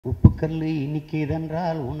உப்புக்கல்லு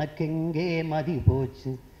இனிக்குதென்றால் உனக்கெங்கே மதி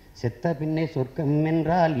போச்சு, செத்த பின்னே சொர்க்கம்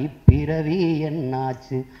என்றால் இப்பிறவி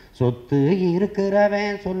என்னாச்சு, சொத்து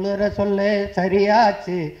இருக்கிறவன் சொல்லுற சொல்ல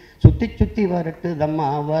சரியாச்சு, சுத்தி சுத்தி வரட்டுதம்மா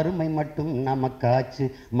வறுமை மட்டும் நமக்காச்சு,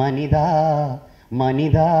 மனிதா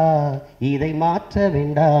மனிதா இதை மாற்ற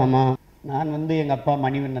வேண்டாமா. நான் எங்கள் அப்பா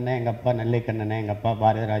மணிவண்ணனை, எங்கள் அப்பா நெல்லை கண்ணனை, எங்கள் அப்பா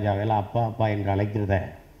பாரதிராஜாவெல்லாம் அப்பா அப்பா என்று அழைக்கிறத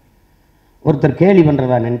ஒருத்தர் கேலி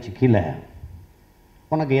பண்ணுறதா நினச்சி கீழே,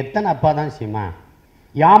 உனக்கு எத்தனை அப்பா தான் சீமா?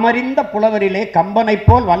 யாமறிந்த புலவரிலே கம்பனை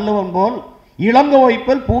போல் வள்ளுவன் போல் இளங்கோவை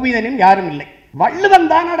போல் பூவிதனும் யாரும் இல்லை. வள்ளுவன்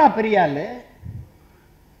தானடா பெரிய ஆளு.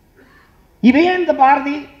 இவையே இந்த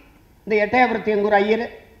பாரதி, இந்த எட்டயபுரத்து எங்கூர் ஐயர்,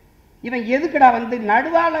 இவன் எதுக்குடா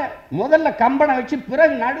நடுவால முதல்ல கம்பனை வச்சு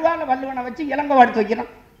பிறகு நடுவால வள்ளுவனை வச்சு இளங்கோவை எடுத்து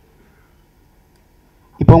வைக்கிறான்?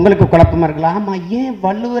 இப்போ உங்களுக்கு குழப்பமா இருக்கலாம், ஆமா ஏன்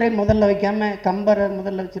வள்ளுவரை முதல்ல வைக்காம கம்பரை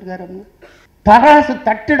முதல்ல வச்சிருக்காரு? தராசு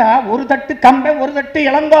தட்டுடா, ஒரு தட்டு கம்பை ஒரு தட்டு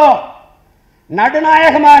இளங்கோ,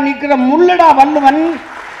 நடுநாயகமா நிற்கிற முள்ளுடா வள்ளுவன்.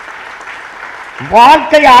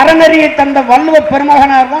 வாழ்க்கை அறநெறியை தந்த வள்ளுவ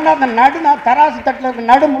பெருமகனார் தான் அந்த தராசு தட்டுல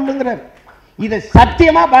நடு முள்ளுங்கிறார். இதை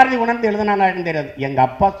சத்தியமா பாரதி உணர்ந்து எழுதுனா தெரியாது. எங்க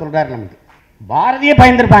அப்பா சொல்றாரு, நமக்கு பாரதியே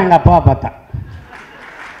பயந்துருப்பான் எங்க அப்பாவை பார்த்தா.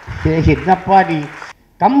 என்னப்பா நீ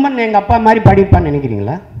கம்பன் எங்க அப்பா மாதிரி படிப்பான்னு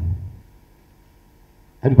நினைக்கிறீங்களா?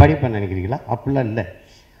 அப்படி படிப்பான்னு நினைக்கிறீங்களா? அப்படிலாம் இல்லை.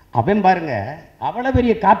 அவன் பாருங்க அவ்வளோ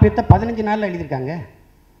பெரிய காப்பியத்தை 15 நாளில் எழுதியிருக்காங்க.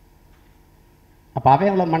 அப்போ அவன்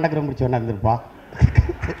எவ்வளோ மண்டக்கிற முடிச்சு இருந்திருப்பா.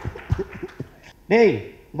 டேய்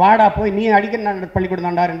வாடா போய் நீ அடிக்க நான் பள்ளிக்கூடம்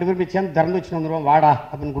தாண்டா, 2 பேரும் சேர்ந்து திறந்து வச்சுட்டு வந்துடுவோம் வாடா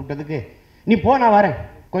அப்படின்னு கூப்பிட்டதுக்கு, நீ போ நான் வரேன்.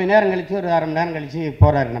 கொஞ்ச நேரம் கழிச்சு ஒரு 1/2 மணி நேரம் கழிச்சு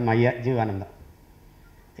போகிறாரு நம்ம ஐயா ஜீவானந்தம்.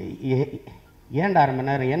 ஏன்டா 1/2 மணி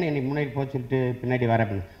நேரம், என்ன என்னை முன்னாடி போக சொல்லிட்டு பின்னாடி வர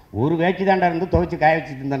அப்படின்னு. ஒரு வேச்சு தாண்டா இருந்து துவைச்சு காய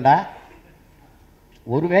வச்சுட்டு இருந்தேன்டா,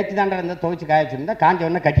 ஒரு வேச்சு தாண்டா இருந்தால் துவைச்சு காய வச்சுருந்தா காஞ்ச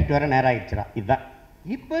உடனே கட்டிட்டு வர நேரம் ஆகிடுச்சுடா. இதுதான்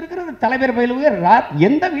இப்போ இருக்கிற தலைவர் பயிலுவே.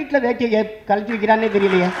 எந்த வீட்டில் வேட்டியை கழிச்சு வைக்கிறானே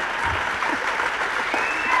தெரியலையே.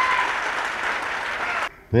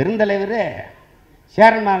 பெருந்தலைவர்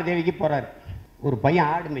சேரன் தேவிக்கு போகிறார். ஒரு பையன்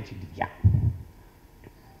ஆடு மேய்ச்சிட்டு இருக்கான்.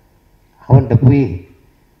 அவன்கிட்ட போய்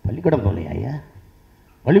பள்ளிக்கூடம் போகலையா ஐயா?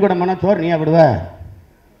 பள்ளிக்கூடம் போனால் சோறு நீயா விடுவ?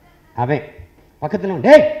 அவன் பக்கத்தில்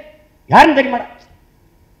டேய் யாருன்னு தெரியுமாடா?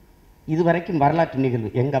 இது வரைக்கும் வரலாற்று நிகழ்வு.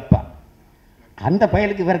 எங்கள் அப்பா அந்த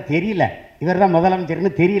பயலுக்கு இவர் தெரியல, இவர் தான்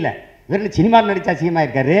முதலமைச்சர்னு தெரியல, இவர் சினிமாவில் நடிச்சா சீமா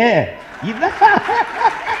இருக்காரு. இதுதான்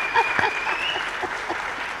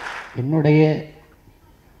என்னுடைய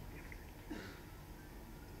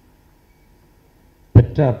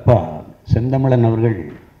பெற்ற அப்பா செந்தமிழன் அவர்கள்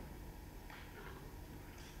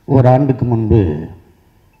ஓராண்டுக்கு முன்பு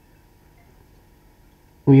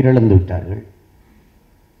உயிரிழந்து விட்டார்கள்.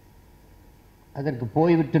 அதற்கு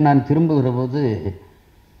போய்விட்டு நான் திரும்புகிற போது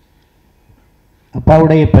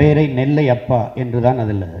அப்பாவுடைய பெயரை நெல்லை அப்பா என்று தான்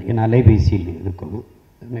அதில் என் அலைபேசியில் இருக்கணும்.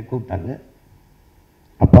 என்னை கூப்பிட்டாங்க,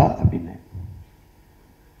 அப்பா அப்படின்னு.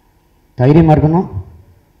 தைரியமாக இருக்கணும்,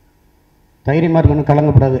 தைரியமாக இருக்கணும்,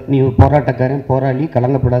 கலங்கப்படாது, நீ போராட்டக்காரன் போராளி,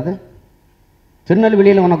 கலங்கப்படாது,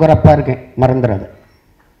 திருநெல்வேலியில் உனக்கு ஒரு அப்பா இருக்கேன் மறந்துடாது.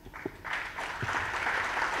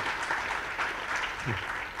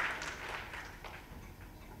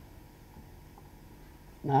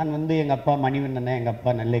 நான் எங்கள் அப்பா மணிவண்ணனை, எங்கள் அப்பா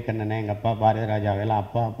நெல்லை கண்ணனை, எங்கள் அப்பா பாரதிராஜாவெல்லாம்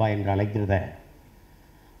அப்பா அப்பா என்று அழைக்கிறத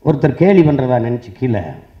ஒருத்தர் கேலி பண்ணுறதா நினச்சி கீழே,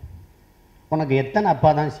 உனக்கு எத்தனை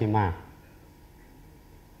அப்பா தான் சீமா?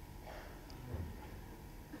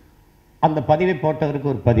 அந்த பதிவை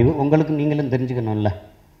போட்டதற்கு ஒரு பதிவு உங்களுக்கு நீங்களும் தெரிஞ்சுக்கணும்ல,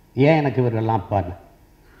 ஏன் எனக்கு இவர்கள்லாம் அப்பான்னு.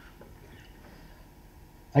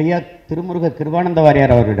 ஐயா திருமுருக கிருபானந்த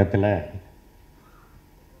வாரியார் அவரிடத்தில்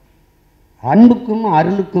அன்புக்கும்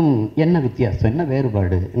அருளுக்கும் என்ன வித்தியாசம், என்ன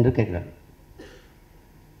வேறுபாடு என்று கேட்குறாரு.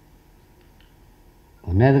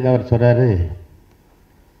 ஒன்னேதுக்கு அவர் சொல்றாரு,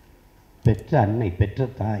 பெற்ற அன்னை பெற்ற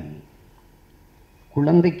தாய்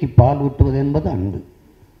குழந்தைக்கு பால் ஊட்டுவது என்பது அன்பு,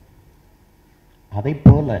 அதை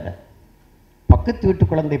போல பக்கத்து வீட்டு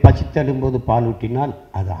குழந்தை பசித்து அழும்போது பால் ஊட்டினால்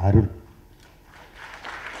அது அருள்.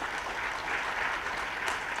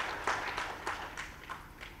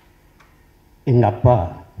 எங்கள் அப்பா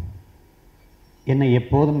என்னை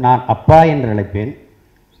எப்போதும் நான் அப்பா என்று அழைப்பேன்,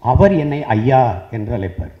 அவர் என்னை ஐயா என்று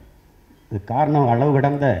அழைப்பார். இது காரணம் அளவு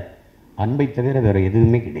கடந்த அன்பை தவிர வேறு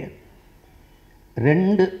எதுவுமே கிடையாது.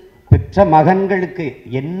 2 பெற்ற மகன்களுக்கு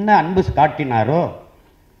என்ன அன்பு காட்டினாரோ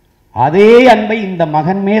அதே அன்பை இந்த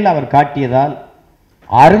மகன் மேல் அவர் காட்டியதால்,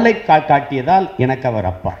 அருளை காட்டியதால் எனக்கு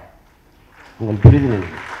அவர் அப்பா. உங்களுக்கு புரியுது?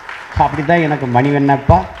 அப்படித்தான் எனக்கு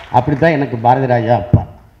மணிவண்ணப்பா, அப்படித்தான் எனக்கு பாரதிராஜா அப்பா.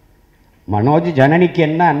 மனோஜ் ஜனனிக்கு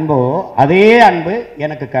என்ன அன்போ அதே அன்பு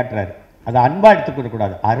எனக்கு காட்டுறாரு. அதை அன்பா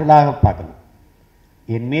எடுத்துக்கூடாது, அருளாக பார்க்கணும்.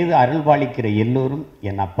 என் மீது அருள் பாலிக்கிற எல்லோரும்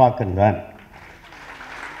என் அப்பாக்கள் தான்.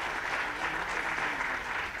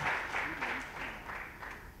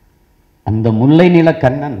 அந்த முல்லை நில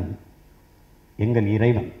கண்ணன் எங்கள்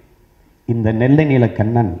இறைவன், இந்த நெல்லை நில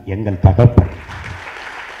கண்ணன் எங்கள் தகப்பன்.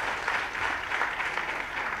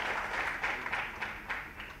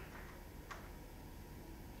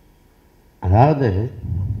 அதாவது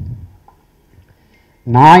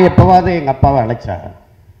நான் எப்பவாவது எங்கள் அப்பாவை அழைச்சா,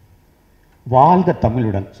 வாழ்க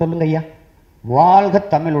தமிழுடன் சொல்லுங்க ஐயா, வாழ்க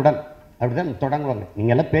தமிழுடன் அப்படிதான் தொடங்குவாங்க.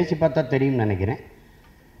 நீங்கள் எல்லாம் பேசி பார்த்தா தெரியும்னு நினைக்கிறேன்.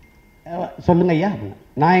 சொல்லுங்க ஐயா அப்படின்னு.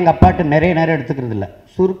 நான் எங்கள் அப்பாட்ட நிறைய நேரம் எடுத்துக்கிறது இல்லை,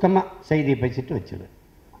 சுருக்கமாக செய்தியை பேசிட்டு வச்சுருவேன்.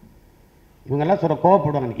 இவங்கெல்லாம் சொல்ல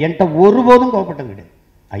கோவப்படுவாங்க, என்கிட்ட ஒருபோதும் கோவப்பட்டது கிடையாது.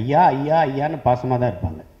 ஐயா ஐயா ஐயான்னு பாசமாக தான்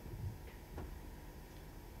இருப்பாங்க.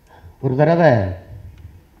 ஒரு தடவை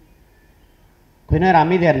கொஞ்ச நேரம்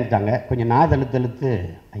அமைதியாக இருந்துட்டாங்க. கொஞ்சம் நாதழுத்தழுத்து,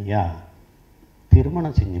 ஐயா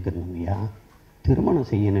திருமணம் செஞ்சுக்கணும் ஐயா, திருமணம்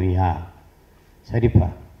செய்யணும்யா. சரிப்பா.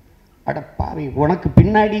 அட பாவி, உனக்கு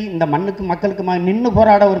பின்னாடி இந்த மண்ணுக்கு மக்களுக்கு நின்று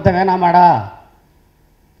போராட ஒருத்தன் வேணாமாடா,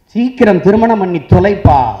 சீக்கிரம் திருமணம் பண்ணி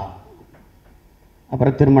தொலைப்பா.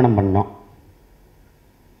 அப்புறம் திருமணம் பண்ணோம்.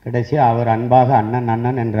 கடைசியாக அவர் அன்பாக அண்ணன்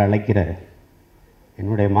அண்ணன் என்று அழைக்கிறார்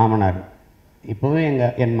என்னுடைய மாமனார். இப்போவே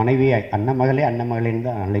என் மனைவியை அண்ணன் மகளே அண்ணன் மகளேன்னு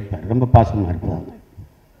தான் அழைப்பார். ரொம்ப பாசமாக இருப்பாங்க.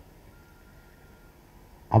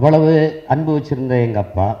 அவ்வளவு அன்பு வச்சிருந்த எங்கள்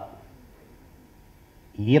அப்பா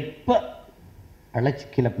எப்போ அழைச்சி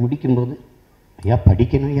கீழே முடிக்கும்போது, ஐயா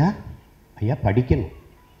படிக்கணும் ஐயா, ஐயா படிக்கணும்,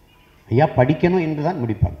 ஐயா படிக்கணும் என்று தான்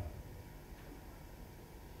முடிப்பாங்க.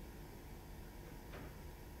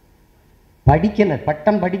 படிக்கலை,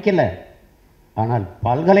 பட்டம் படிக்கலை, ஆனால்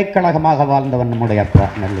பல்கலைக்கழகமாக வாழ்ந்தவன் நம்முடைய அப்பா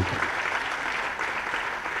நெல்லைக்கண்ணன்.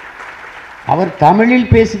 அவர்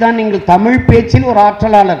தமிழில் பேசிதான் நீங்கள் தமிழ் பேச்சில் ஒரு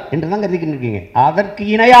ஆற்றலாளர் என்று தான் கருதிக்கிட்டு, அதற்கு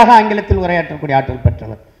இணையாக ஆங்கிலத்தில் உரையாற்றக்கூடிய ஆற்றல்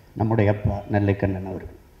பெற்றவர் நம்முடைய அப்பா நெல்லைக்கண்ணன்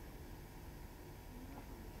அவர்கள்.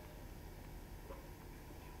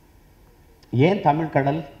 ஏன் தமிழ்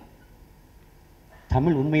கடல்?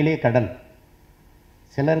 தமிழ் உண்மையிலே கடல்.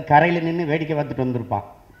 சிலர் கரையில் நின்று வேடிக்கை பார்த்துட்டு வந்திருப்பான்.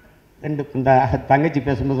 இந்த தங்கச்சி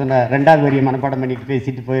பேசும்போது ரெண்டாவது வரியை மனப்பாடம் பண்ணிட்டு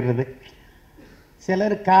பேசிட்டு போயிடுறது.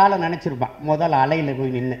 சிலர் காலை நினச்சிருப்பான், முதல் அலையில்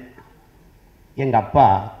போய் நின்று. எங்கள் அப்பா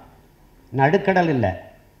நடுக்கடல் இல்லை,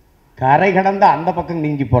 கரை கடந்த அந்த பக்கம்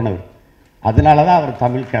நீங்கி போனவர். அதனால தான் அவர்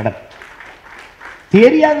தமிழ் கடல்.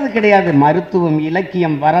 தெரியாதது கிடையாது. மருத்துவம்,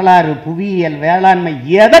 இலக்கியம், வரலாறு, புவியியல், வேளாண்மை,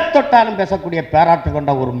 எதை தொட்டாலும் பேசக்கூடிய பேராற்று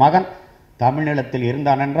கொண்ட ஒரு மகன் தமிழ்நிலத்தில்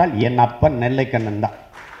இருந்தான் என்றால் என் அப்பன் நெல்லைக்கண்ணன் தான்.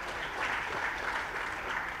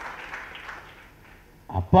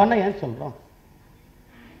 அப்பான்னா ஏன் சொல்றோம்?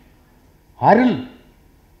 அருள்,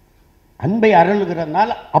 அன்பை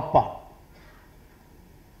அருள்கிறதுனால அப்பா.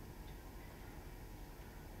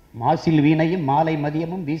 மாசில் வீணையும் மாலை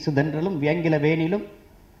மதியமும் வீசுதென்றலும் வேங்கில வேனிலும்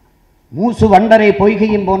மூசு வண்டரை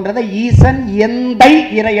பொய்கையும் போன்றதை ஈசன் எந்தை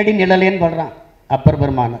இறையடி நிழலேன்னு பாடுறான் அப்பர்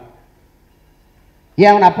பெருமானார். ஏன்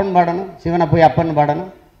அவன் அப்பன் பாடணும்? சிவனை போய் அப்பன் பாடணும்?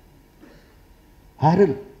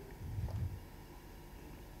 அருள்.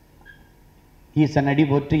 ஈசன் அடி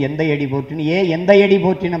போற்றி எந்தை அடி போற்றின்னு ஏன் எந்தை அடி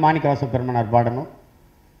போற்றின்னு மாணிக்கவாச பெருமானார் பாடணும்?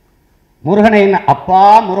 முருகனை அப்பா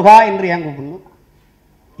முருகா என்று ஏன் கூப்பிடணும்?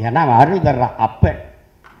 ஏன்னா அவன் அருள் தர்றான் அப்பன்.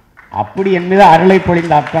 அப்படி என் மீது அருளை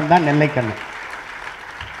பொழிந்த அப்பன் தான் நெல்லைக்கண்ணன்.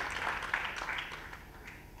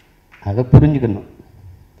 அதை புரிஞ்சுக்கணும்.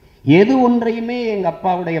 எது ஒன்றையுமே எங்கள்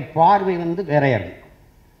அப்பாவுடைய பார்வை வேறையா இருக்கும்.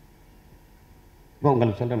 இப்போ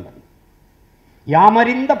உங்களுக்கு சொல்றேன்,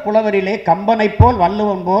 யாமறிந்த புலவரிலே கம்பனை போல்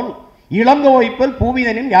வள்ளுவன் போல் இளங்கோவை போல்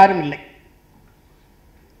பூவிதனும் யாரும் இல்லை.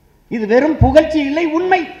 இது வெறும் புகழ்ச்சி இல்லை,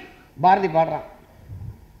 உண்மை. பாரதி பாடுறான்.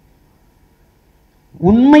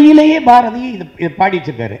 உண்மையிலேயே பாரதி இது பாடி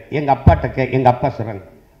வச்சிருக்காரு. எங்க அப்பாட்ட எங்க அப்பா சொல்றாங்க,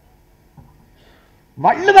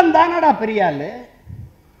 வள்ளுவன் தானடா பெரிய ஆளு,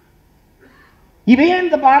 இவன்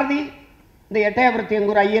இந்த பாரதி இந்த எட்டயபுரத்து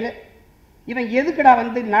எங்கூர் ஐயர் இவன் எதுக்குடா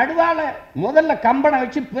நடுவால முதல்ல கம்பனை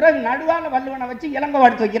வச்சு பிறகு நடுவால வள்ளுவனை வச்சு இளங்கோ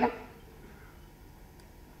எடுத்து வைக்கிறான்.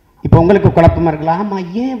 இப்ப உங்களுக்கு குழப்பமா இருக்கலாம், ஆமா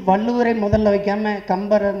ஏன் வள்ளுவரை முதல்ல வைக்காம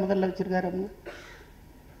கம்பரை முதல்ல வச்சிருக்காரு அப்படின்னு.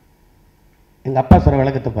 எங்க அப்பா சொல்ற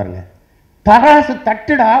விளக்கத்தை பாருங்க. தராசு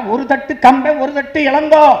தட்டுடா, ஒரு தட்டு கம்பை ஒரு தட்டு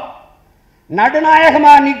இளங்கோ,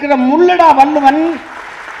 நடுநாயகமா நிற்கிற முள்ளுடா வள்ளுவன்.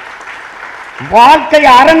 வாழ்க்கை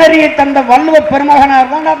அறநெறியை தந்த வள்ளுவ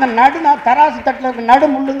பெருமகனார் தான் அந்த தராசு தட்டுல இருக்க நடு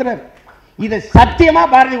முள்ளுங்கிறார். இதை சத்தியமா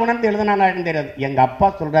பாரதி உணர்ந்து எழுதுனா தெரியாது. எங்க அப்பா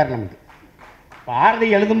சொல்றாரு நமக்கு. பாரதி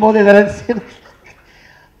எழுதும் போது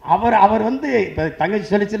அவர் அவர் இப்ப தங்கச்சி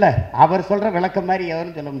சொல்லிச்சுல, அவர் சொல்ற விளக்கம் மாதிரி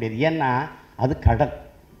எவரும் சொல்ல முடியாது. ஏன்னா அது கடல்.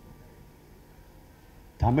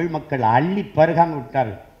 தமிழ் மக்கள் அள்ளி பருகாம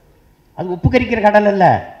விட்டார்கள். அது உப்பு கரிக்கிற கடல் அல்ல,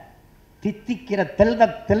 தித்திக்கிற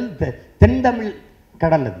தென்தமிழ்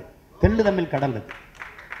கடல். அது தெள்ளு தமிழ் கடல், அது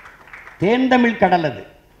தேன்தமிழ் கடல். அது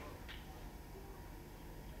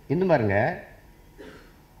இன்னும் பாருங்க,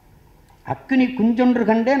 அக்கினி குஞ்சொன்று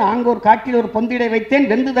கண்டேன் ஆங்கோர் காட்டில் ஒரு பொந்திடை வைத்தேன்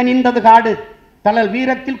வெந்து தணிந்தது காடு தளல்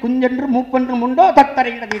வீரத்தில் குஞ்சென்று மூப்பென்றும் உண்டோ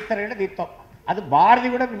தத்தரையிட தீத்தரையிட தீர்த்தோம். அது பாரதி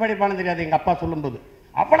கூட படிப்பானு தெரியாது எங்க அப்பா சொல்லும்போது.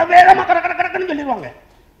 அவ்வளவு வேகமா கறக்குன்னு சொல்லிடுவாங்க.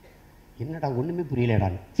 என்னடா ஒண்ணுமே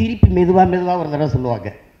புரியலடான்னு திருப்பி மெதுவா மெதுவா ஒரு தடவை சொல்லுவாங்க.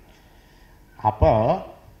 அப்போ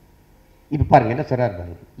இப்ப பாருங்க என்ன சொல்றாரு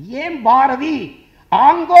பாருங்க. ஏன் பாரதி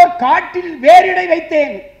ஆங்கோர் காட்டில் வேரிடை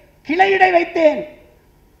வைத்தேன் கிளையிடை வைத்தேன்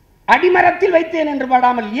அடிமரத்தில் வைத்தேன் என்று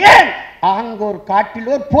பாடாமல் ஏன் ஆங்கோர்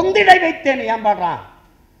காட்டில் ஒரு பொந்திடை வைத்தேன் ஏன் பாடுறான்?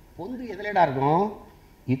 பொந்து எதுலடா இருக்கும்?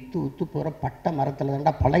 இத்து உத்து போற பட்ட மரத்துல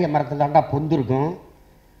தாண்டா பழைய மரத்துல தாண்டா பொந்து இருக்கும்.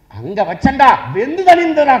 அங்க வச்சண்டா வெந்து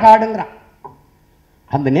தணிந்ததா காடுங்கிறான்.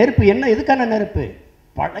 அந்த நெருப்பு என்ன எதுக்கான நெருப்பு?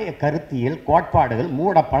 பழைய கருத்தியல் கோட்பாடுகள்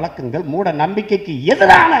மூட பழக்கங்கள் மூட நம்பிக்கைக்கு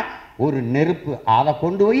எதிரான ஒரு நெருப்பு. அதை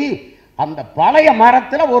கொண்டு போய் அந்த பழைய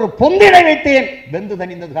மரத்துல ஒரு பொந்திடை வைத்தேன் வெந்து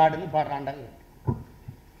தணிந்தது காடுன்னு பாடுறாண்டாங்க.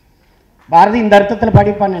 பாரதி இந்த அர்த்தத்தில்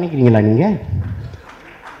படிப்பான்னு நினைக்கிறீங்களா நீங்க?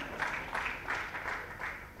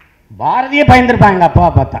 பாரதியே பயந்துருப்பாங்க அப்பா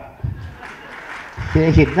பார்த்தா.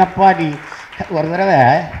 என்னப்பா நீ ஒரு தடவை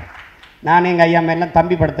நான் எங்கள் ஐயா மேலாம்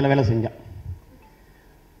தம்பி படத்தில் வேலை செஞ்சோம்.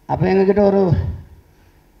 அப்போ எங்ககிட்ட ஒரு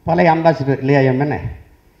பழைய அம்பாசிடர் இல்லையா எம்மனை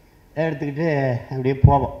எடுத்துக்கிட்டு அப்படியே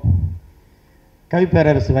போவோம்.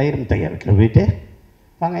 கவிப்பேரரசு வைரமுத்தையா வீட்டில் போயிட்டு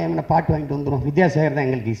வாங்க எம்மனை பாட்டு வாங்கிட்டு வந்துடும். வித்யாசாகர் தான்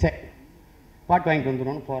எங்களுக்கு இசை. பாட்டு வாங்கிட்டு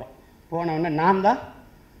வந்துடும்னு போகிறோம். போனவுடனே நான் தான்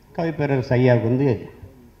கவிப்பேரரசு ஐயாவுக்கு வந்து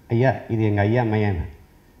ஐயா இது எங்கள் ஐயா மையன்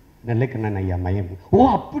நெல்லைக்கண்ணன் ஐயா மையம். ஓ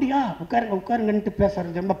அப்படியா உட்காருங்க உட்காருங்கன்ட்டு பேச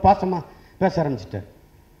ஆரம்பிச்சு ரொம்ப பாசமாக பேச ஆரம்பிச்சிட்டார்.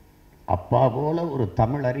 அப்பா போல ஒரு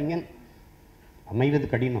தமிழ் அறிஞன் அமைவது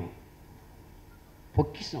கடினம்.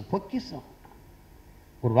 பொக்கிஷம் பொக்கிஷம்.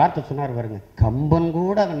 ஒரு வார்த்தை சொன்னார் பாருங்க. கம்பன்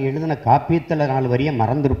கூட அவன் எழுதின காப்பியத்தில் 4 வரியை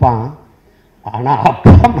மறந்துருப்பான். ஆனால்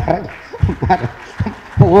அப்பா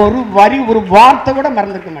ஒரு வரி ஒரு வார்த்தை கூட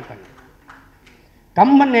மறந்துருக்க மாட்டாங்க.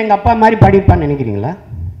 கம்பன் எங்கள் அப்பா மாதிரி படிப்பான்னு நினைக்கிறீங்களா?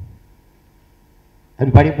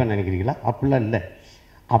 அப்படி படிப்பான்னு நினைக்கிறீங்களா? அப்படிலாம் இல்லை.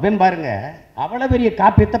 அவன் பாருங்க அவ்வளோ பெரிய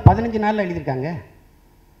காப்பியத்தை 15 நாளில் எழுதியிருக்காங்க.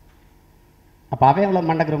 அப்போ அவன் எவ்வளோ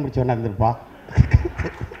மண்டக்கிற முடிச்சவனா இருந்திருப்பா.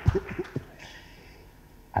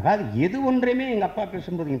 அதாவது எது ஒன்றையுமே எங்கள் அப்பா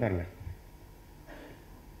பேசும்போதுங்க பாருங்க.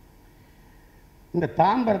 இந்த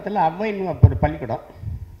தாம்பரத்தில் அவ்வைன்னு ஒரு பள்ளிக்கூடம்.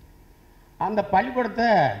 அந்த பள்ளிக்கூடத்தை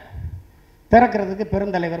திறக்கிறதுக்கு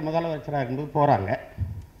பெருந்தலைவர் முதலமைச்சராக இருக்கும்போது போகிறாங்க.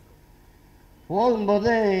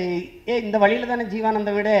 போகும்போது இந்த வழியில் தானே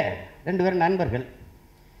ஜீவானந்த வீடு. 2 பேரும் நண்பர்கள்.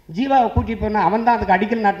 ஜீவாவை கூட்டிகிட்டு போனால் அவன் தான் அதுக்கு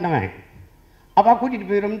அடிக்கல் நாட்டினவன். அப்பா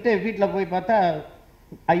கூட்டிகிட்டு போயிடும்ட்டு வீட்டில் போய் பார்த்தா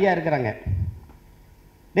ஐயா இருக்கிறாங்க.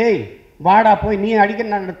 டேய் வாடா போய் நீ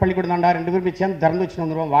அடிக்கல் நாட்டு பள்ளிக்கூடம் தாண்டா 2 பேரும் போய் சேர்ந்து திறந்து வச்சுட்டு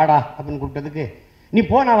வந்துடுவோம் வாடா அப்படின்னு கூப்பிட்டதுக்கு நீ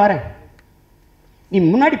போ நான் வரேன் நீ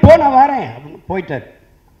முன்னாடி போ நான் வரேன் அப்படின்னு போயிட்டார்.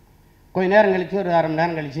 கொஞ்சம் நேரம் கழித்து ஒரு 1/2 மணி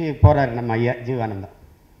நேரம் கழித்து போகிறாரு நம்ம ஐயா ஜீவானந்தம்.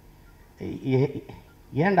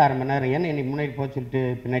 ஏன்டா 1/2 மணி நேரம் என்ன இன்னைக்கு முன்னாடி போக சொல்லிட்டு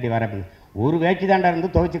பின்னாடி வர அப்படின்னு. ஒரு வேச்சி தாண்டா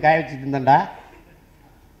இருந்து துவைச்சி காய வச்சுட்டு இருந்தேன்டா.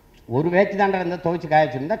 ஒரு வேச்சி தாண்டா இருந்தால் துவைச்சி காய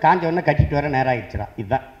வச்சுருந்தா காஞ்ச உடனே கட்டிட்டு வர நேரம் ஆகிடுச்சுடா.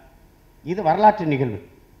 இதுதான் இது வரலாற்று நிகழ்வு.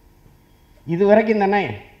 இது வரைக்கும் தானே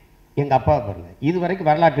எங்கள் அப்பாவை பாருங்கள். இது வரைக்கும்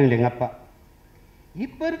வரலாற்று இல்லை எங்கள் அப்பா.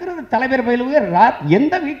 இப்போ இருக்கிறது தலைவர் பயிலுவே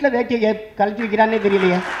எந்த வீட்டில் வேட்டியை கழிச்சு வைக்கிறானே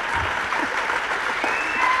தெரியலையே.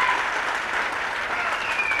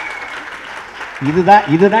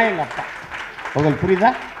 இதுதான் எங்கள் அப்பா. உங்களுக்கு புரியுதா?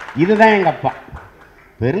 இதுதான் எங்கள் அப்பா.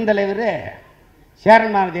 பெருந்தலைவர்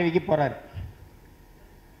சேரன் மாதேவிக்கு போகிறார்.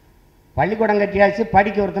 பள்ளிக்கூடம் கட்டியாச்சு.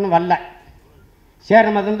 படிக்க ஒருத்தனும் வரல.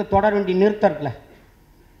 சேரன் மாதம் தொடர் வண்டி நிறுத்தம் இருக்குல்ல,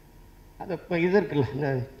 அது இப்போ இது இருக்குல்ல,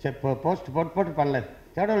 இந்த போஸ்ட் போட்டு பண்ணல.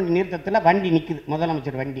 தொடர் வண்டி நிறுத்தத்தில் வண்டி நிற்குது,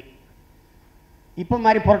 முதலமைச்சர் வண்டி. இப்போ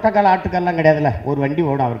மாதிரி புரோட்டோக்கால் ஆட்டுக்கால்லாம் கிடையாதுல்ல, ஒரு வண்டி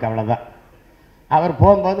ஓடும் அவருக்கு, அவ்வளோதான். அவர்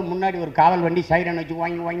போகும்போது முன்னாடி ஒரு காவல் வண்டி சைரன் வச்சு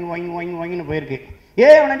வாங்கின்னு போயிருக்கு.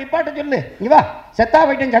 அவனை நிப்பாட்ட சொல்லு, இங்கே வா, செத்தா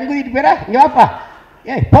போயிட்டேன் சங்குதிட்டு போயிடா, இங்கே வாப்பா,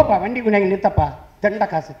 போப்பா வண்டி கொண்டாங்க நிறுத்தப்பா, தெண்டை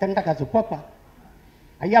காசு போப்பா.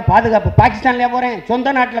 ஐயா பாதுகாப்பு, பாகிஸ்தான்லேயே போகிறேன்,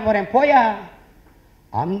 சொந்த நாட்டில் போகிறேன், போயா.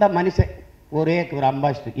 அந்த மனுஷன் ஒரு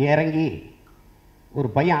அம்பாசிடர் இறங்கி ஒரு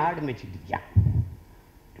பையன் ஆடு மேய்ச்சிட்டு இருக்கான்.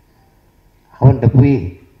 அவன்கிட்ட போய்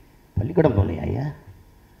பள்ளிக்கூடம் போகலையா ஐயா?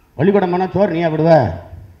 பள்ளிக்கூடம் போனால் சோறு நீயா விடுவ?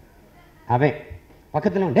 அவன்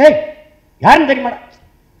பக்கத்தில் டேய் யாருன்னு தெரியுமாடா?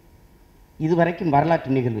 இது வரைக்கும்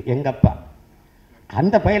வரலாற்று நிகழ்வு. எங்கள் அப்பா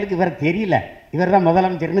அந்த பயலுக்கு இவர் தெரியல, இவர் தான்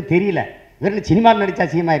முதலமைச்சர்னு தெரியல. இவர் சினிமாவில் நடிச்சா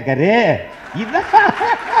சீமா இருக்காரு. இதுதான்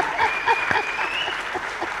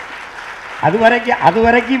அது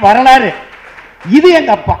வரைக்கும் வரலாறு. இது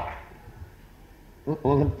எங்க அப்பா.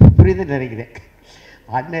 புரியுது நினைக்கிறேன்.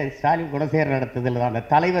 அண்ணன் ஸ்டாலின் குணசேகர் நடத்ததில் தான் அந்த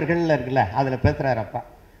தலைவர்கள் இருக்குல்ல, அதில் பேசுகிறார் அப்பா.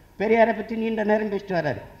 பெரியாரை பற்றி நீண்ட நேரம் பேசிட்டு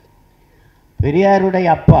வர்றாரு. பெரியாருடைய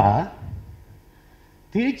அப்பா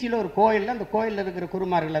திருச்சியில் ஒரு கோயிலில் அந்த கோயிலில் இருக்கிற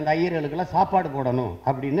குருமார்கள் அந்த ஐயர்களுக்கெல்லாம் சாப்பாடு போடணும்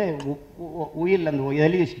அப்படின்னு உயிரில் அந்த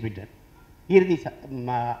எழுதி வச்சுட்டு போயிட்டார் இறுதி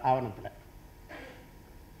ஆவணத்தில்.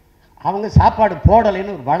 அவங்க சாப்பாடு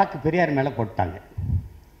போடலைன்னு ஒரு வழக்கு பெரியார் மேலே போட்டாங்க.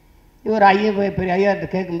 இவர் பெரிய ஐயார்கிட்ட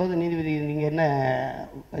கேட்கும்போது நீதிபதி நீங்கள் என்ன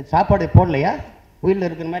சாப்பாடு போடலையா, உயிரில்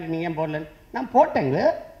இருக்கிற மாதிரி நீங்கள் ஏன் போடலன்னு. நான் போட்டேங்க,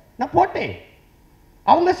 நான் போட்டேன்,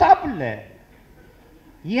 அவங்க சாப்பிடல.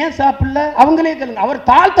 ஏன் சாப்பிடல அவங்களே கேளுங்க. அவர்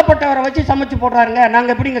தாழ்த்தப்பட்டவரை வச்சு சமைச்சு போடுறாருங்க,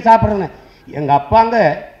 நாங்கள் எப்படிங்க சாப்பிட்றோங்க. எங்கள் அப்பாங்க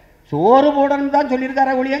சோறு போடணும்னு தான்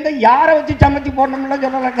சொல்லியிருக்காரு ஒழியங்க யாரை வச்சு சமைச்சு போடணும்லாம்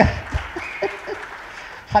சொல்லலைங்க.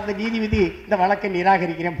 அந்த நீதிபதி இந்த வழக்கை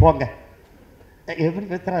நிராகரிக்கிறேன் போங்க. எப்படி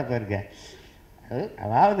பேசுகிறா பாருங்க.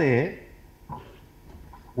 அதாவது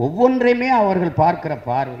ஒவ்வொன்றையுமே அவர்கள் பார்க்கிற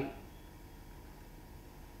பார்வை.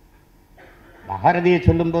 பாரதியை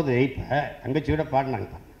சொல்லும்போது இப்போ தங்கச்சியோட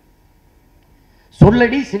பாடினாங்க,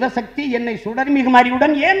 சொல்லடி சிவசக்தி என்னை சுடர்மிகு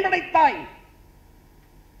மாறியுடன் ஏன் படைத்தாய்.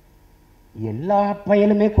 எல்லா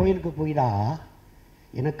பயலுமே கோயிலுக்கு போயிடா,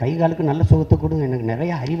 எனக்கு கை காலுக்கு நல்ல சுகத்தை கொடு, எனக்கு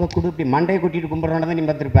நிறைய அறிவை கொடு, இப்படி மண்டையை கொட்டிட்டு கும்பிட்றோன்னு நீ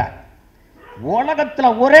பார்த்துருப்ப.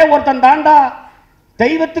 உலகத்தில் ஒரே ஒருத்தன் தாண்டா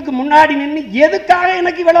தெய்வத்துக்கு முன்னாடி நின்று எதுக்காக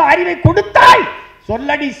எனக்கு இவ்வளவு அறிவை கொடுத்தாய்,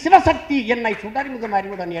 சொல்லடி சிவசக்தி என்னை சுடர்மிகு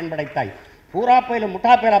மாறியுடன் ஏன் படைத்தாய். பூரா பயில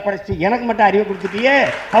முட்டா பயிலா படைச்சு எனக்கு மட்டும் அறிவை கொடுத்துட்டியே.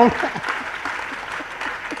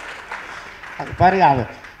 அது பாருங்க,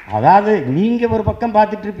 அதாவது நீங்க ஒரு பக்கம்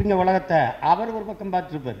பார்த்துட்டு இருப்பீங்க உலகத்தை, அவர் ஒரு பக்கம்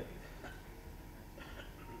பார்த்துட்டு இருப்பாரு.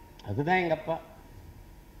 அதுதான் எங்க அப்பா.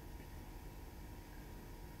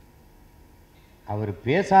 அவர்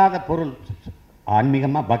பேசாத பொருள்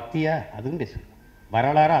ஆன்மீகமா பக்தியா அதுவும் பேசுவார்,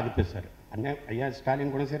 வரலாறா அது பேசுவார். அண்ணன் ஐயா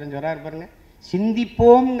ஸ்டாலின் குணசேகரன் சொல்றாரு பாருங்க,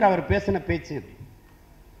 சிந்திப்போம்ங்கிற அவர் பேசின பேச்சு.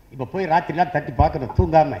 இப்ப போய் ராத்திரிலாம் தட்டி பார்க்கணும்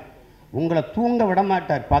தூங்காம, உங்களை தூங்க விட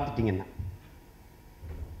மாட்டார். பார்த்துட்டீங்கன்னா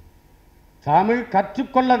தமிழ்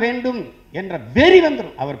கற்றுக்கொள்ள வேண்டும் என்ற வெறி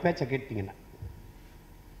வந்துடும் அவர் பேச்ச கேட்டீங்கன்னா.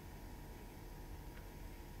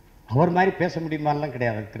 அவர் மாதிரி பேச முடியுமாலாம்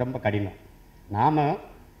கிடையாது, அதுக்கு ரொம்ப கடினம். நாம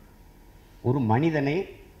ஒரு மனிதனை,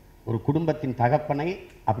 ஒரு குடும்பத்தின் தகப்பனை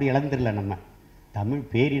அப்படி இழந்துடல. நம்ம தமிழ்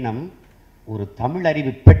பேரினம் ஒரு தமிழ்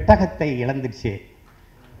அறிவு பெட்டகத்தை இழந்துருச்சு,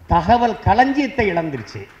 தகவல் களஞ்சியத்தை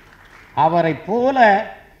இழந்துருச்சு. அவரை போல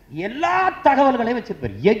எல்லா தகவல்களையும்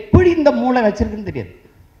வச்சிருப்பார். எப்படி இந்த மூளை வச்சிருக்குன்னு தெரியாது.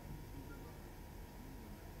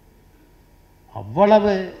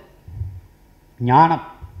 அவ்வளவு ஞானம்.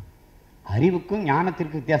 அறிவுக்கும்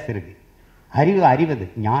ஞானத்திற்கு வித்தியாசம் இருக்கு. அறிவு அறிவது,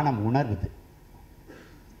 ஞானம் உணர்வது,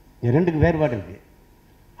 இரண்டுக்கு வேறுபாடு இருக்கு.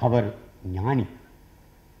 அவர் ஞானி,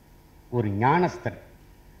 ஒரு ஞானஸ்தர்.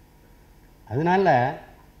 அதனால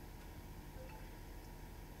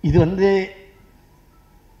இது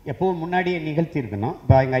எப்பவும் முன்னாடியே நிகழ்த்தி இருக்கணும்.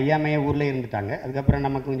 இப்போ எங்கள் ஐயாமைய ஊரில் இருந்துட்டாங்க, அதுக்கப்புறம்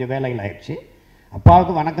நமக்கு கொஞ்சம் வேலைகள் ஆயிடுச்சு.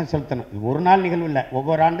 அப்பாவுக்கு வணக்கம் செலுத்தணும். இது ஒரு நாள் நிகழ்வு இல்லை,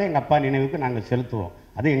 ஒவ்வொரு ஆண்டும் எங்கள் அப்பா நினைவுக்கு நாங்கள் செலுத்துவோம்.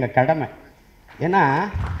 அது எங்கள் கடமை. ஏன்னா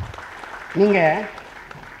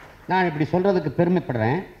நான் இப்படி சொல்கிறதுக்கு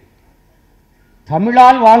பெருமைப்படுறேன்.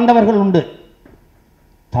 தமிழால் வாழ்ந்தவர்கள் உண்டு,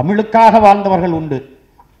 தமிழுக்காக வாழ்ந்தவர்கள் உண்டு,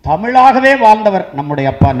 தமிழாகவே வாழ்ந்தவர் நம்முடைய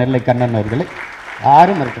அப்பா நெல்லை கண்ணன் அவர்களை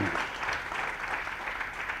யாரும் இருக்கணும்.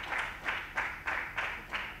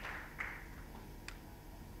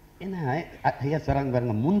 ஏன்னா ஐயா சொல்றாங்க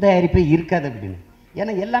பாருங்க, முன் தயாரிப்பே இருக்காது அப்படின்னு.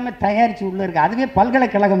 ஏன்னா எல்லாமே தயாரித்து உள்ள இருக்கு. அதுவே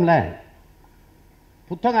பல்கலைக்கழகம்ல,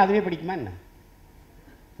 புத்தகம் அதுவே படிக்குமா என்ன?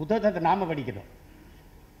 புத்தகத்தை நாம படிக்கிறோம்.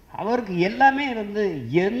 அவருக்கு எல்லாமே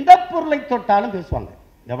எந்த பொருளை தொட்டாலும் பேசுவாங்க,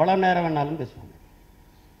 எவ்வளவு நேரம் வேணாலும் பேசுவாங்க.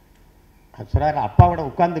 அது சொல்றாரு, அப்பாவோட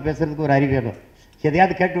உட்கார்ந்து பேசுறதுக்கு ஒரு அறிவு வேணும்.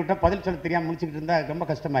 எதையாவது கேட்டு விட்டா பதில் சொல்ல தெரியாமல் முடிச்சுக்கிட்டு இருந்தா ரொம்ப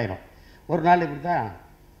கஷ்டமாயிரும். ஒரு நாள் இப்படிதான்,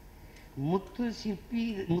 முத்து சிப்பி,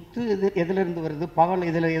 முத்து எதுல இருந்து வருது, பவளம்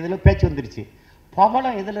எதுல பேச்சு வந்துருச்சு.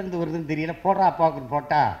 பவளம் எதுல இருந்து வருதுன்னு தெரியல, போடுறா அப்பாவுக்கு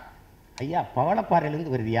போட்டா, ஐயா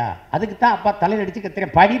பவளப்பாறையிலேருந்து வருதியா, அதுக்கு தான் அப்பா தலையில் அடிச்சு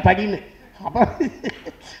கத்துறேன் படி படின்னு.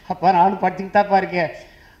 அப்பா நானும் படிச்சுக்கிட்டு தான்ப்பா இருக்கேன்.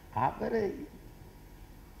 அவர்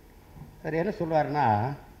என்ன சொல்லுவாருன்னா,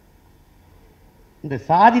 இந்த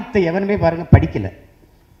சாதித்த எவனுமே பாருங்க படிக்கல.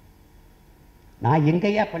 நான்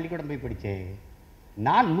எங்கேயா பள்ளிக்கூடம் போய் படித்தேன்,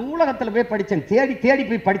 நான் நூலகத்தில் போய் படித்தேன், தேடி தேடி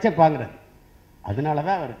போய் படித்தப்பாங்கிறது. அதனால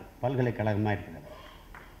தான் அவர் பல்கலைக்கழகமாக இருக்கிறார்.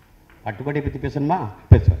 பட்டுக்கோட்டையை பற்றி பேசணுமா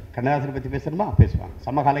பேசுவார், கண்ணதாசனை பற்றி பேசணுமா பேசுவாங்க,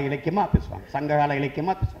 சமகால இலக்கியமாக பேசுவாங்க, சங்ககால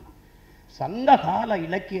இலக்கியமாக பேசுவாங்க. சங்ககால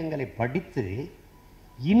இலக்கியங்களை படித்து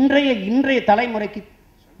இன்றைய தலைமுறைக்கு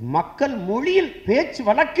மக்கள் மொழியில் பேச்சு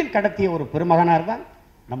வழக்கில் கடத்திய ஒரு பெருமகனார் தான்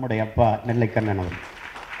நம்முடைய அப்பா நெல்லை கண்ணன் அவர்கள்.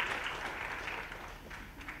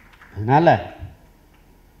 அதனால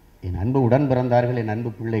என் அன்பு உடன் பிறந்தார்கள், என் அன்பு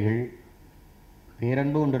பிள்ளைகள்,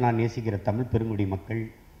 பேரன்பு ஒன்று நான் நேசிக்கிற தமிழ் பெருங்குடி மக்கள்,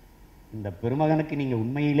 இந்த பெருமகனுக்கு நீங்கள்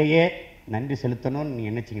உண்மையிலேயே நன்றி செலுத்தணும்னு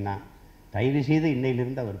நீங்கள் நினச்சிங்கன்னா தயவு செய்து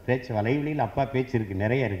இன்னையிலிருந்து அவர் பேச்சு வலைவெளியில் அப்பா பேச்சு இருக்குது,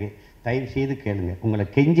 நிறைய இருக்குது, தயவு செய்து கேளுங்க. உங்களை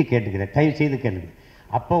கெஞ்சி கேட்டுக்கிறேன், தயவு செய்து கேளுங்க.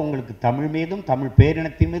 அப்போ உங்களுக்கு தமிழ் மீதும் தமிழ்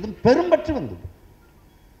பேரினத்தின் மீதும் பெரும்பற்று வந்தது.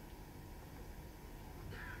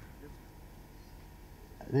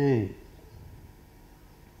 அது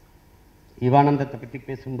ஈவானந்தத்தை பற்றி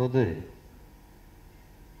பேசும்போது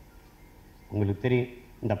உங்களுக்கு தெரியும்,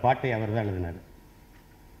 இந்த பாட்டை அவர் தான் எழுதினார்.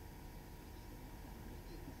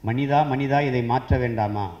 மனிதா மனிதா இதை மாற்ற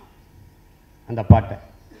வேண்டாமா, அந்த பாட்டை.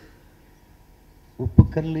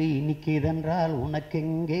 உப்புக்கல் இனிக்குதென்றால்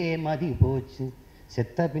உனக்கெங்கே மதி போச்சு,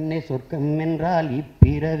 செத்த பின்னே சொர்க்கம் என்றால்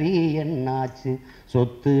இப்பிறவி என்னாச்சு,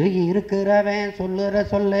 சொத்து இருக்கிறவன் சொல்லுற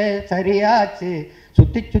சொல்ல சரியாச்சு,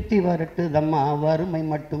 சுத்தி சுத்தி வரட்டுதம்மா வறுமை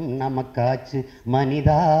மட்டும் நமக்காச்சு,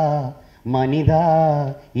 மனிதா மனிதா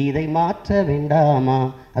இதை மாற்ற வேண்டாமா.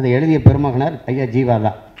 அதை எழுதிய பெருமகனார் ஐயா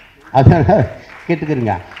ஜீவாதான். அதனால்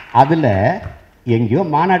கேட்டுக்கிறீங்க. அதில் எங்கேயோ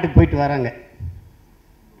மாநாட்டுக்கு போயிட்டு வராங்க,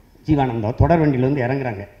 ஜீவானந்தம் தொடர் வண்டியில் வந்து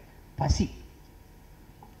இறங்குறாங்க. பசி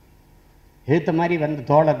எடுத்த மாதிரி வந்து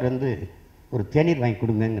தோழர் வந்து ஒரு தேநீர் வாங்கி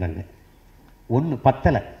கொடுங்கங்கிறாங்க. ஒன்று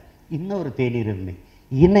பத்தலை, இன்னொரு தேநீர் இருந்து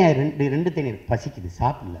இன்னும் ரெண்டு தேநீர் பசிக்குது,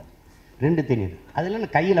 சாப்பிடல, 2 தேநீர்.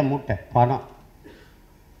 அதில் கையில் மூட்டை பணம்.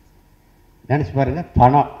 நினச்சி பாருங்க,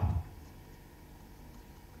 பணம்.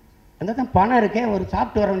 அந்த தான் பணம் இருக்கே, ஒரு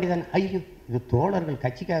சாப்பிட்டு வர வேண்டியதானே. ஐயோ, இது தோழர்கள்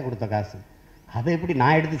கட்சிக்காக கொடுத்த காசு, அதை எப்படி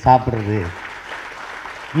நான் எடுத்து சாப்பிட்றது.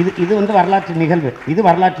 இது வந்து வரலாற்று நிகழ்வு. இது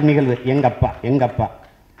வரலாற்று நிகழ்வு. எங்கள் அப்பா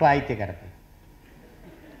இப்போ ஆயித்தியக்காரர்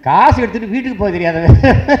காசு எடுத்துகிட்டு வீட்டுக்கு போக தெரியாத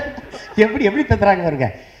எப்படி தத்துறாங்க பாருங்க.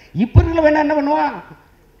 இப்போ இருக்கிற வேணா என்ன பண்ணுவான்,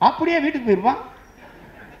 அப்படியே வீட்டுக்கு போயிருப்பான்.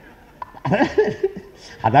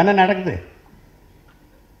 அதானே நடக்குது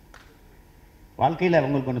வாழ்க்கையில்.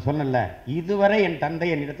 உங்களுக்கு ஒன்று சொன்னல, இதுவரை என் தந்தை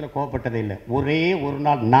என் இடத்துல கோவப்பட்டதே இல்லை. ஒரே ஒரு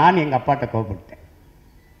நாள் நான் எங்கள் அப்பாட்ட கோவப்பட்டேன்,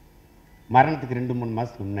 மரணத்துக்கு 2-3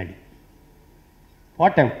 மாதத்துக்கு முன்னாடி.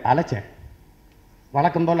 போட்டேன், அழைச்சேன்,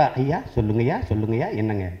 வழக்கம் போல். ஐயா சொல்லுங்கய்யா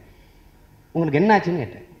என்னங்க உங்களுக்கு என்ன ஆச்சுன்னு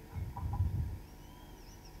கேட்டேன்.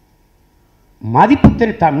 மதிப்பு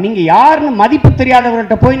தெரியும், நீங்கள் யாருன்னு மதிப்பு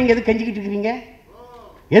தெரியாதவர்கள்ட்ட போய் நீங்கள் எதுக்கு கெஞ்சிக்கிட்டு இருக்கிறீங்க?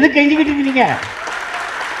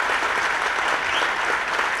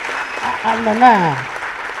 அந்த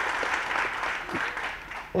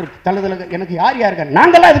ஒரு தழுதல எனக்கு யார் இருக்கா,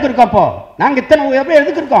 நாங்கெல்லாம் எதுக்கு இருக்கோம்? அப்போ நாங்கள் இத்தனை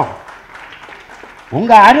எதுக்கு இருக்கோம்?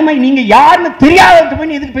 உங்க அருமை நீங்க யாருன்னு தெரியாத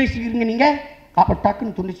போய் எதுக்கு பேசிக்கிறீங்க நீங்க? அப்ப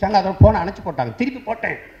டக்குன்னு துண்டிச்சாங்க. அதோட போன அணைச்சு போட்டாங்க. திருப்பி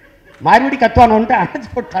போட்டேன், மறுபடியும் கத்துவானோன்ட்டு அணைச்சு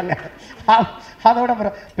போட்டாங்க. அதோட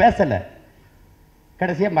அப்புறம் பேசல.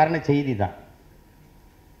 கடைசியா மரண செய்தி தான்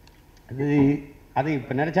அது.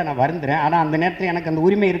 இப்ப நினைச்சா நான் வருந்துறேன். ஆனா அந்த நேரத்தில் எனக்கு அந்த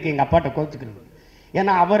உரிமை இருக்கு எங்க அப்பாட்ட கோச்சுக்கிறது.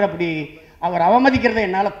 ஏன்னா அவர் அவமதிக்கிறத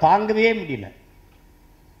என்னால தாங்கவே முடியல.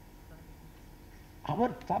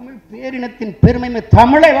 அவர் தமிழ் பேரினத்தின் பெருமை,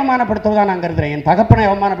 தமிழை அவமானப்படுத்துவதா நான் கருதுறேன். என் தகப்பனை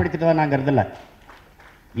அவமானப்படுத்திட்டதா நான் கருதல.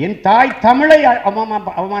 என் தாய் தமிழை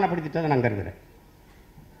அவமானப்படுத்திட்டதை நான் கருதுறேன்.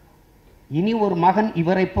 இனி ஒரு மகன்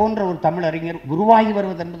இவரை போன்ற ஒரு தமிழறிஞர் உருவாகி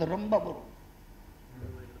வருவது என்பது ரொம்ப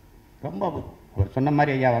அவர் சொன்ன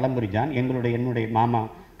மாதிரி ஐயா வலம்புரிஜான், என்னுடைய மாமா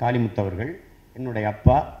காளிமுத்தவர்கள், என்னுடைய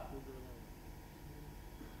அப்பா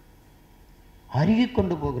அருகி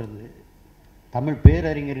கொண்டு போகிறது. தமிழ்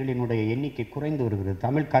பேரறிஞர்களினுடைய எண்ணிக்கை குறைந்து வருகிறது.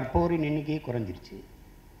 தமிழ் கற்போரின் எண்ணிக்கையை குறைஞ்சிருச்சு.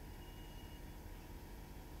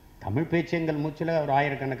 தமிழ் பேச்செங்கள் மூச்சில் ஒரு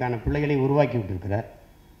ஆயிரக்கணக்கான பிள்ளைகளை உருவாக்கி விட்டுருக்கிறார்.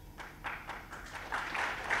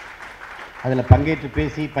 அதில் பங்கேற்று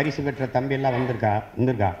பேசி பரிசு பெற்ற தம்பி எல்லாம்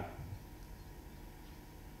வந்திருக்கா.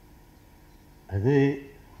 அது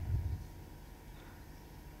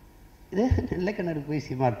இது நெல்லைக்கண்ணனுக்கு போய்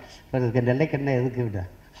சீமான் நெல்லைக்கண்ணை எதுக்கு விட,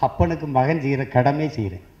 அப்பனுக்கு மகன் செய்கிற கடமை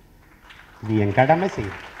செய்கிறேன். இது என் கடமை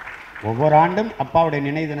செய்வேன். ஒவ்வொரு ஆண்டும் அப்பாவுடைய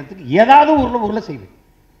நினைவு தினத்துக்கு ஏதாவது ஊரில் செய்வேன்.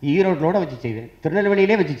 ஈரோட்டோட வச்சு செய்வேன்,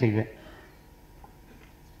 திருநெல்வேலியிலே வச்சு செய்வேன்.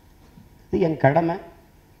 இது என் கடமை,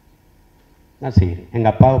 நான் செய்கிறேன்.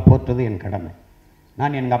 எங்கள் அப்பாவை போற்றுறது என் கடமை.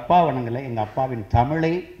 நான் எங்கள் அப்பா வணங்கலை, எங்கள் அப்பாவின்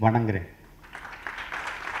தமிழை வணங்குறேன்.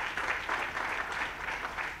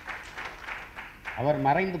 அவர்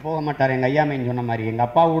மறைந்து போக மாட்டார். எங்கள் ஐயாமைன்னு சொன்ன மாதிரி எங்கள்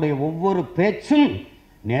அப்பாவுடைய ஒவ்வொரு பேச்சும்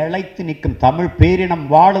நிலைத்து நிற்கும். தமிழ் பேரினம்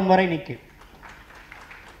வாழும் வரை நிற்கும்.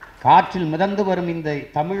 காற்றில் மிதந்து வரும் இந்த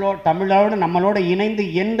தமிழோடு நம்மளோட இணைந்து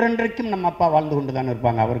என்றென்றைக்கும் நம்ம அப்பா வாழ்ந்து கொண்டு தான்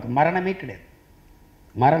இருப்பாங்க. அவருக்கு மரணமே கிடையாது.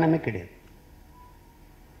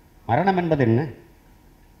 மரணம் என்பது என்ன?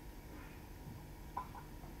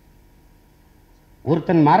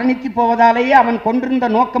 ஒருத்தன் மரணித்து போவதாலேயே அவன் கொண்டிருந்த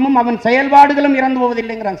நோக்கமும் அவன் செயல்பாடுகளும் இறந்து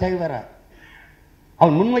போவதில்லைங்கிறான் செய்வர.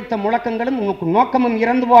 அவன் முன்வைத்த முழக்கங்களும் நோக்கமும்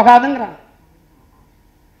இறந்து போகாதுங்கிறான்.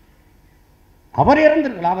 அவர்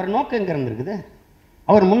இறந்திருக்கலாம், அவர் நோக்கம் எங்க இருந்திருக்குது?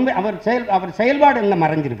 அவர் செயல்பாடு என்ன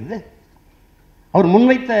மறைஞ்சிருக்குது? அவர்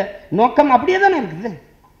முன்வைத்த நோக்கம் அப்படியே தானே இருக்குது.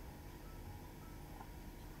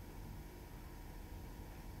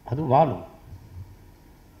 அது வாழும்.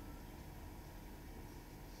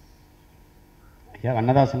 ஐயா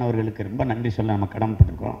கண்ணதாசன் அவர்களுக்கு ரொம்ப நன்றி சொல்ல நம்ம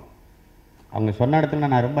கடமைப்பட்டிருக்கோம். அவங்க சொன்ன இடத்துல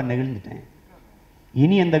நான் ரொம்ப நெகிழ்ந்துட்டேன்.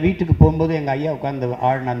 இனி அந்த வீட்டுக்கு போகும்போது எங்கள் ஐயா உட்காந்து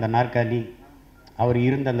ஆடின அந்த நாற்காலி, அவர்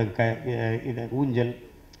இருந்த அந்த இது ஊஞ்சல்,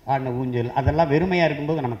 ஆடின ஊஞ்சல், அதெல்லாம் வெறுமையாக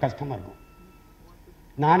இருக்கும்போது நமக்கு கஷ்டமாக இருக்கும்.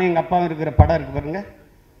 நானும் எங்கள் அப்பாவும் இருக்கிற படம் இருக்குது பாருங்க,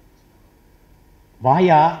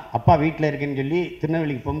 வாயா அப்பா வீட்டில் இருக்கேன்னு சொல்லி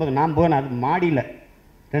திருநெல்வேலிக்கு போகும்போது நான் போனேன். அது மாடியில்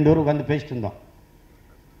 2 பேரும் உட்காந்து பேசிட்டு இருந்தோம்.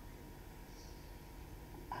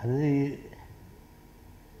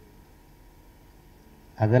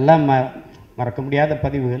 அதெல்லாம் மறக்க முடியாத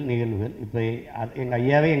பதிவுகள், நிகழ்வுகள். இப்போ எங்கள்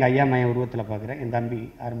ஐயாவே எங்கள் ஐயா மையம் உருவத்தில் பார்க்குறேன். என் தம்பி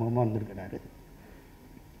ஆறுமுகமாக வந்திருக்கிறாரு.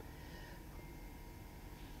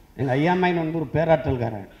 எங்கள் ஐயா மையன் வந்து ஒரு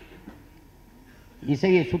பேராற்றல்காரன்.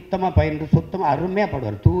 இசையை சுத்தமாக பயின்று சுத்தமாக அருமையாக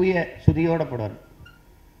பாடுவார், தூய சுதியோடு பாடுவார்,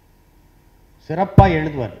 சிறப்பாக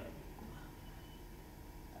எழுதுவார்.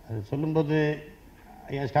 அது சொல்லும்போது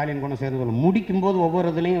ஐயா ஸ்டாலின் கூட சேர்ந்து சொல்லும், முடிக்கும்போது ஒவ்வொரு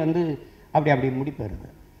இதுலேயும் வந்து அப்படி முடிப்பார்.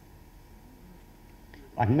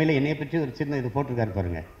 அண்மையில் என்னையை பற்றி ஒரு சின்ன இது போட்டிருக்காரு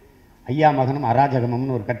பாருங்க, ஐயா மகனும்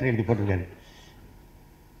அராஜகமும்னு ஒரு கட்டுரை எழுதி போட்டிருக்காரு.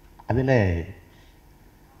 அதில்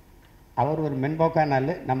அவர் ஒரு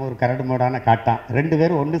மென்போக்கானால நம்ம ஒரு கரடு மோடான காட்டான், 2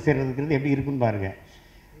 பேரும் ஒன்று சேர்றதுக்கிறது எப்படி இருக்குன்னு பாருங்க.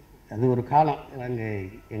 அது ஒரு காலம்,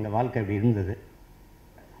 எங்கள் வாழ்க்கை அப்படி இருந்தது.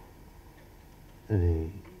 அது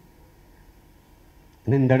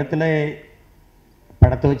இந்த இடத்துல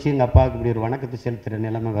படத்தை வச்சு எங்கள் அப்பாவுக்கு இப்படி ஒரு வணக்கத்தை செலுத்துகிற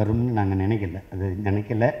நிலைமை வரும்னு நாங்கள் நினைக்கல. அது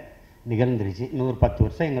நினைக்கல, நிகழ்ந்துருச்சு. இன்னொரு 10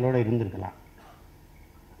 வருஷம் எங்களோட இருந்திருக்கலாம்.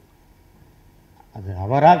 அது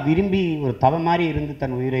அவராக விரும்பி ஒரு தவ மாதிரி இருந்து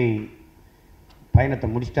தன் உயிரை பயணத்தை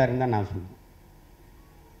முடிச்சிட்டாருன்னு தான் நான் சொல்லுவேன்.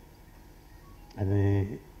 அது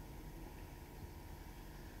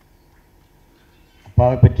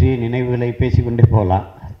அப்பாவை பற்றி நினைவுகளை பேசிக்கொண்டே போகலாம்.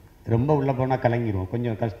 ரொம்ப உள்ளே போனால் கலங்கிடுவோம்,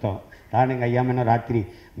 கொஞ்சம் கஷ்டம். நான் எங்கள் ஐயா மேனே ராத்திரி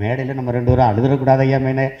மேடையில் நம்ம 2 பேரும் அழுதுறக்கூடாது ஐயா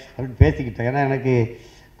மேனே அப்படின்னு பேசிக்கிட்டோம். ஏன்னா எனக்கு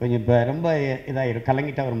கொஞ்சம் இப்போ ரொம்ப இதாகிடும்,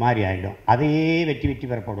 கலங்கிட்ட ஒரு மாதிரி ஆகிடும். அதையே வெட்டி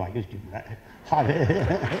வேற போடுவான் யூடியூப்பில். அது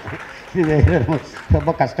இது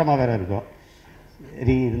ரொம்ப கஷ்டமாக வேறு இருக்கும்.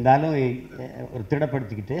 சரி, இருந்தாலும் ஒரு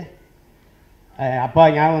திடப்படுத்திக்கிட்டு அப்பா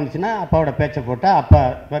ஞாபகம் வந்துச்சுன்னா அப்பாவோட பேச்சை போட்டால் அப்பா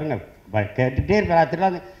பாருங்க கேட்டுகிட்டே இருப்பார்.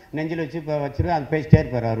 ராத்திரிலாம் நெஞ்சில் வச்சு இப்போ வச்சுருவேன், அது பேசிட்டே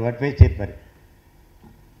இருப்பார், அவர் பேசிட்டே இருப்பார்.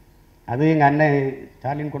 அது எங்கள் அண்ணன்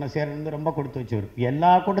ஸ்டாலின் கூட சேர்ந்து ரொம்ப கொடுத்து வச்சவர்.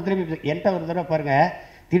 எல்லா கூட்டத்துலையும் என்கிட்ட ஒரு தடவை பாருங்கள்,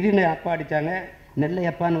 திடீர்னு அப்பா அடித்தாங்க, நெல்லை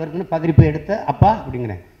அப்பான்னு வருதுன்னு பதறி போய் எடுத்த அப்பா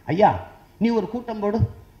அப்படிங்கிறேன். ஐயா நீ ஒரு கூட்டம் போடு,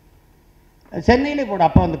 சென்னையிலே போடு,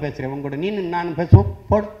 அப்பா வந்து பேசுகிறேன் உங்களோட, நீ நானும் பேசுவோம்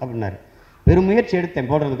போடு அப்படின்னாரு. பெரும் முயற்சி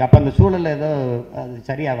எடுத்தேன் போடுறதுக்கு. அப்போ அந்த சூழலில் ஏதோ அது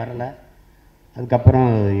சரியாக வரலை. அதுக்கப்புறம்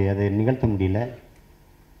அதை நிகழ்த்த முடியல.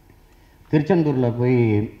 திருச்செந்தூரில்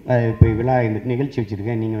போய் விழா நிகழ்ச்சி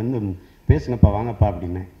வச்சுருக்கேன், நீங்கள் வந்து பேசுங்கப்பா வாங்கப்பா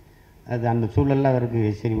அப்படின்னு. அது அந்த சூழலில் அவருக்கு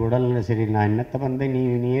சரி உடல்நிலை சரி, நான் என்னத்தை வந்தேன்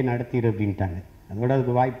நீயே நடத்திடு அப்படின்ட்டாங்க. அதோட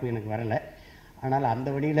அதுக்கு வாய்ப்பு எனக்கு வரலை. ஆனால் அந்த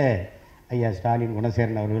வழியில் ஐயா ஸ்டாலின்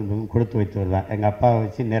குணசேகரன் அவர்கள் கொடுத்து வைத்தவர் தான். எங்கள் அப்பாவை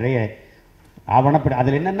வச்சு நிறைய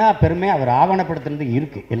அதில் என்னென்னா பெருமை, அவர் ஆவணப்படுத்துறது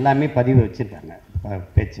இருக்குது, எல்லாமே பதிவு வச்சுருக்காங்க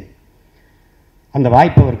பேச்சு. அந்த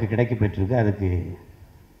வாய்ப்பு அவருக்கு கிடைக்க பெற்றிருக்கு. அதுக்கு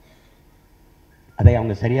அதை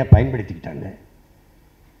அவங்க சரியாக பயன்படுத்திக்கிட்டாங்க.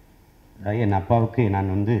 என் அப்பாவுக்கு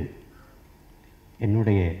நான் வந்து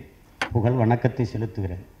என்னுடைய புகழ் வணக்கத்தை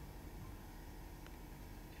செலுத்துகிறேன்.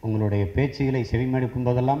 உங்களுடைய பேச்சுகளை செவிமடுக்கும்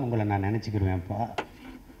போதெல்லாம் உங்களை நான் நினச்சிக்கிருவேன்ப்பா.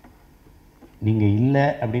 நீங்கள் இல்லை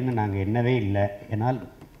அப்படின்னு நாங்கள் எண்ணவே இல்லை. ஏன்னால்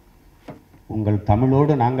உங்கள்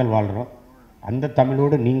தமிழோடு நாங்கள் வாழ்கிறோம், அந்த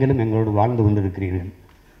தமிழோடு நீங்களும் எங்களோடு வாழ்ந்து கொண்டிருக்கிறீர்கள்.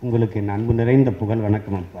 உங்களுக்கு என் அன்பு நிறைந்த புகழ்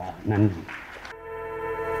வணக்கம் அப்பா. நன்றி.